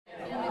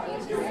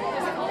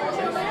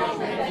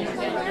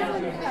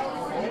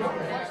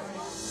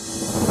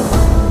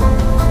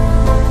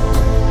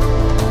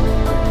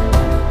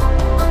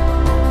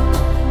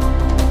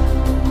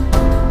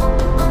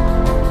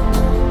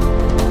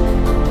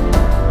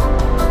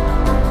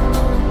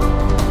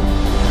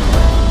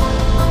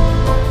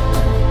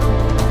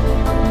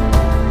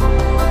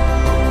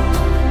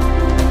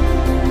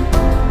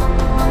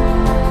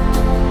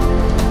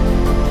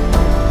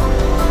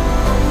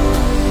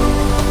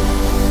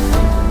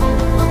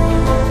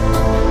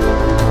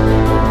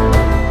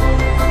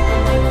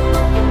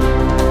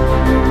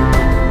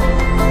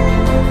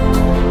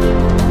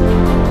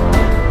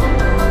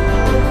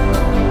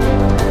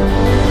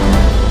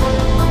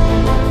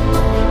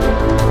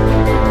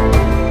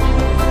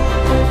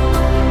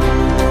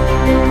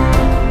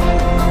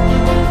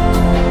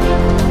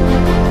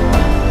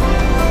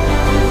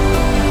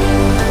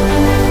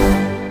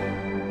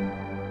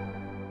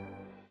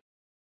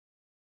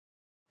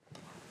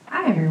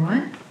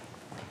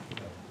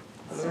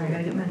Sorry, I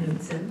gotta get my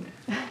notes in.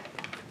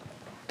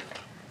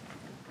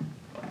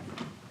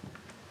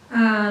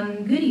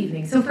 Good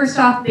evening. So first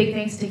off, big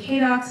thanks to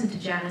KDocs and to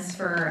Janice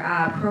for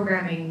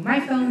programming my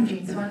film,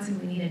 Jean Swanson,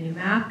 We Need a New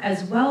Map,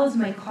 as well as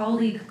my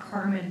colleague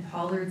Carmen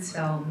Pollard's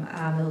film,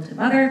 Militant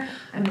Mother.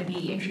 I'm going to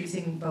be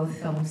introducing both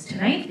films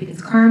tonight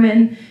because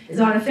Carmen is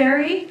on a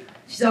ferry.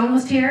 She's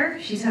almost here.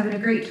 She's having a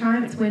great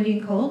time. It's windy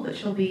and cold, but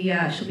she'll be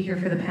here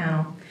for the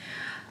panel.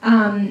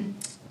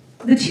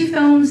 The two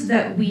films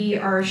that we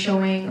are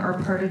showing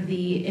are part of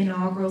the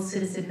inaugural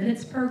Citizen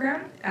Minutes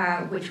program,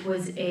 which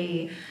was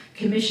a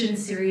commissioned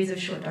series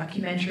of short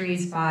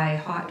documentaries by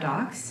Hot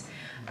Docs.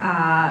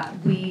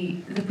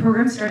 The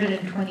program started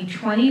in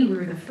 2020. We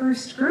were the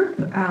first group.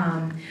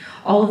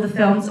 All 8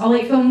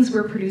 films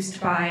were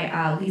produced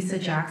by Lisa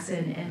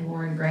Jackson and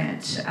Lauren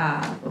Grant,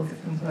 both of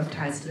whom have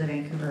ties to the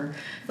Vancouver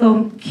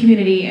film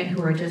community and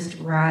who are just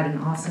rad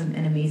and awesome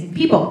and amazing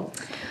people.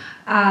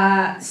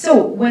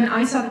 So when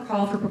I saw the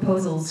call for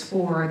proposals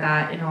for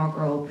that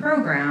inaugural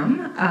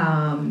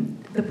program,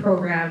 the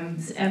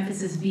program's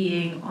emphasis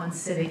being on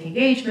civic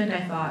engagement,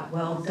 I thought,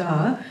 well,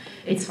 duh,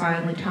 it's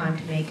finally time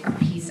to make a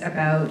piece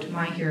about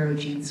my hero,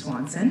 Jean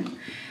Swanson.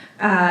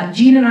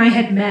 Jean and I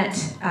had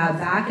met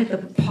back at the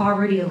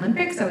Poverty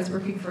Olympics. I was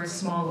working for a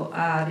small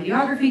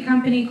videography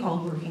company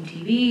called Working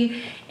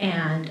TV,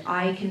 and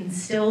I can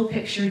still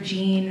picture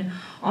Jean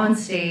on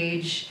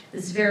stage.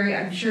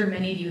 I'm sure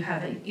many of you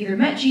have either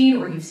met Jean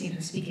or you've seen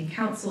her speak in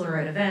council or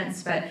at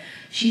events, but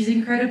she's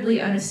incredibly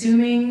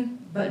unassuming,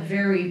 but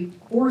very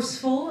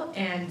forceful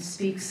and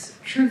speaks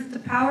truth to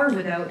power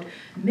without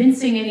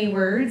mincing any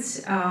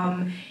words.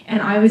 And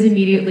I was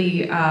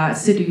immediately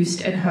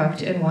seduced and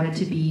hooked and wanted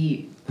to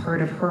be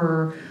part of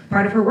her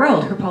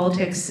world. Her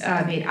politics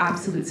made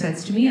absolute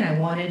sense to me, and I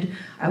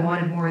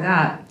wanted more of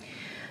that.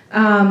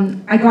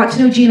 I got to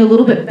know Jean a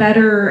little bit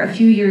better a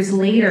few years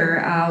later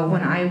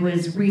when I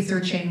was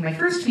researching my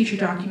first feature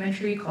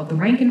documentary called The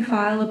Rankin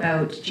File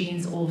about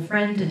Jean's old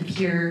friend and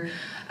peer,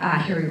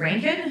 Harry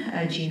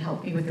Rankin. Jean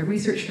helped me with the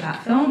research for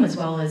that film, as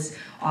well as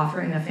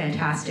offering a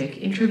fantastic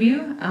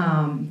interview.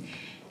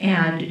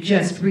 And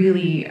just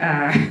really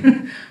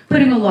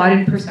putting a lot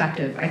in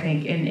perspective, I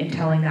think, in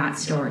telling that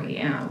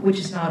story, which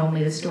is not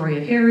only the story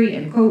of Harry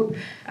and Cope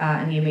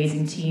and the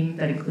amazing team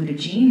that included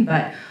Jean,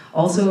 but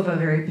also of a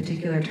very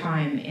particular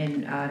time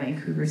in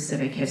Vancouver's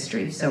civic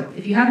history. So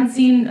if you haven't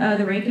seen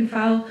The Rankin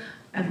File,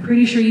 I'm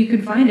pretty sure you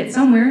can find it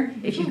somewhere.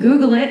 If you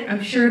Google it,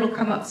 I'm sure it'll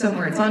come up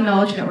somewhere. It's on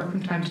Knowledge Network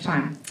from time to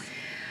time.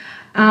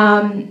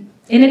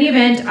 In any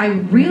event, I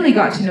really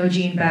got to know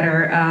Jean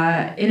better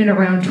in and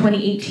around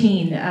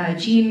 2018.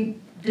 Jean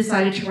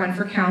decided to run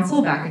for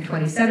council back in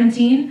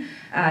 2017.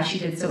 She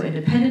did so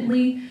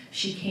independently.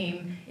 She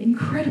came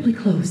incredibly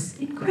close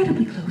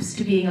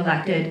to being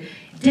elected.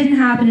 Didn't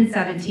happen in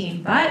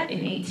 17, but in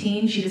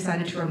 18 she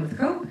decided to run with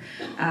Cope.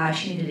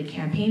 She needed a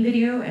campaign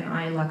video, and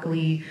I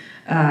luckily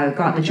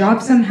got the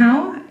job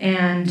somehow.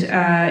 And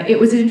it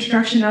was an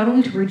introduction not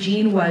only to where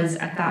Jean was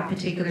at that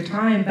particular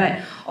time, but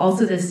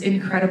also this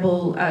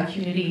incredible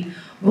community,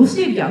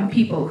 mostly of young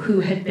people who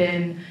had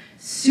been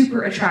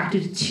super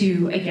attracted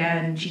to,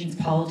 again, Jean's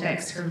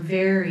politics, her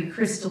very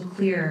crystal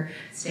clear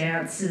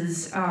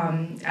stances,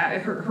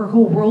 her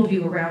whole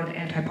worldview around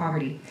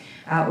anti-poverty,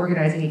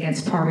 organizing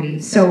against poverty.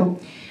 So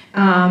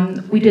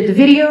we did the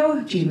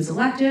video, Jean was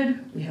elected,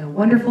 we had a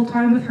wonderful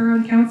time with her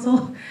on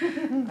council.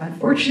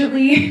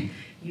 Unfortunately,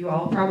 you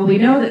all probably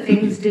know that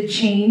things did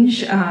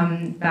change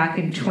back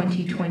in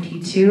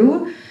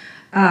 2022.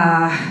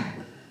 I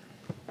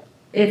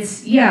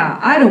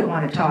don't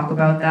want to talk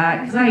about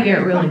that because I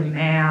get really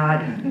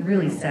mad and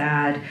really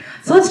sad.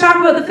 So let's talk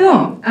about the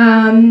film.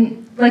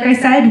 Like I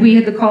said, we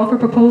had the call for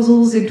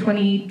proposals in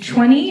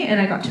 2020, and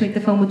I got to make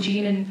the film with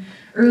Jean in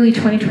early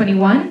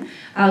 2021.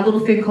 A little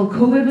thing called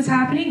COVID was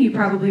happening. You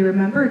probably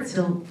remember. It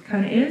still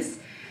kind of is.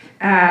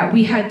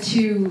 We had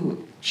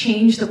to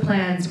change the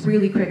plans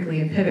really quickly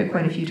and pivot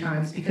quite a few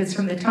times, because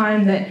from the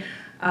time that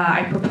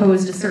I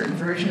proposed a certain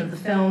version of the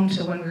film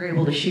to when we were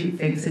able to shoot,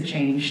 things had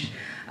changed.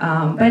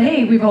 But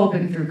hey, we've all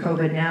been through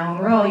COVID now, and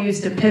we're all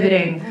used to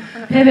pivoting.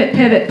 Pivot.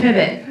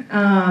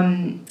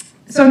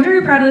 So I'm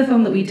very proud of the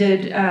film that we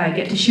did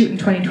get to shoot in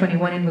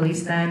 2021 and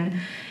release then.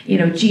 You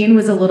know, Jean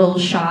was a little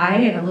shy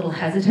and a little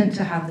hesitant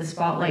to have the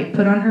spotlight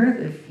put on her.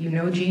 If you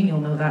know Jean,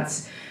 you'll know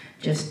that's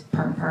just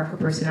part and part of her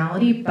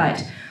personality.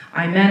 But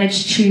I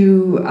managed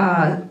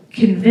to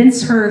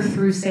convince her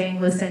through saying,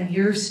 listen,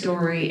 your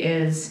story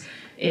is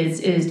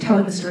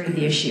telling the story of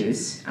the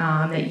issues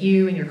that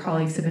you and your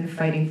colleagues have been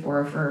fighting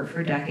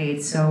for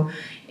decades. So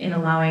in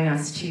allowing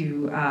us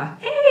to,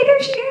 hey,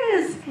 there she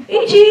is!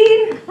 Hey,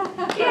 Jean!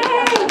 Yay!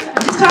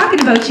 I'm just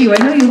talking about you. I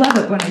know you love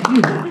it when I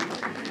do that.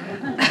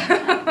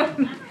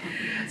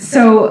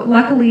 So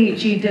luckily,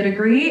 Jean did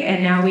agree,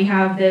 and now we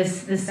have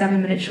this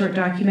 7-minute short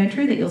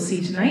documentary that you'll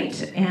see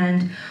tonight.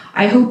 And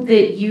I hope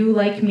that you,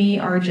 like me,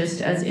 are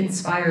just as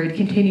inspired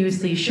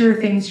continuously. Sure,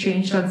 things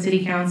changed on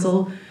City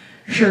Council.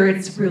 Sure,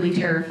 it's really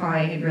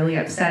terrifying and really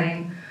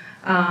upsetting.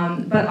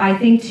 But I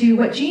think to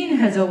what Jean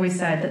has always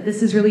said, that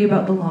this is really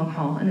about the long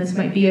haul, and this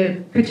might be a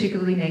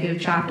particularly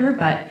negative chapter,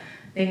 but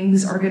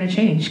things are going to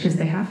change because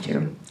they have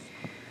to.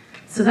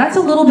 So that's a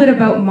little bit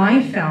about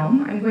my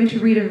film. I'm going to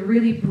read a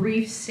really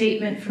brief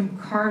statement from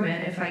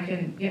Carmen, if I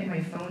can get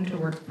my phone to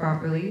work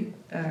properly.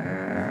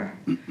 A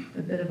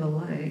bit of a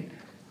light.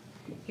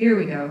 Here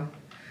we go.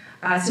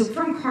 So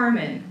from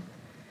Carmen.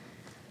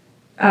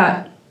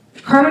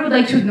 Carmen would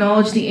like to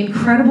acknowledge the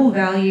incredible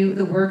value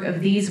the work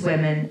of these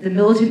women, the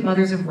militant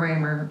mothers of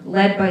Raymur,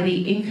 led by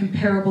the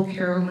incomparable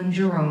Carolyn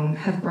Jerome,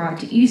 have brought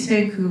to East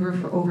Vancouver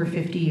for over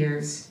 50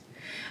 years.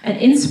 An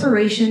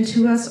inspiration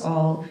to us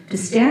all to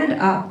stand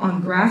up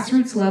on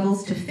grassroots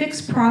levels to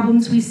fix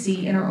problems we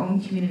see in our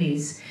own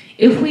communities.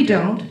 If we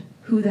don't,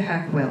 who the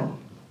heck will?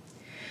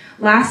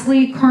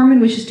 Lastly, Carmen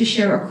wishes to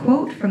share a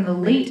quote from the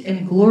late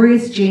and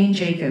glorious Jane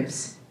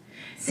Jacobs.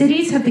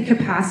 Cities have the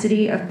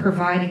capacity of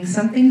providing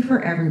something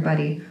for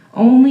everybody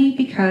only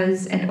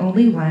because and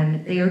only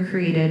when they are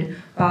created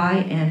by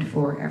and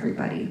for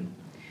everybody.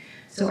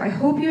 So I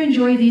hope you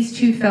enjoy these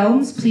two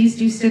films. Please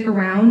do stick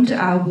around.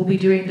 We'll be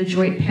doing the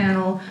joint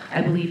panel,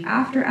 I believe,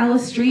 after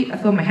Alice Street, a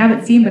film I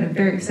haven't seen, but I'm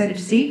very excited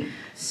to see.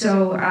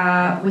 So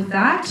with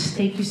that,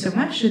 thank you so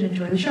much and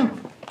enjoy the show.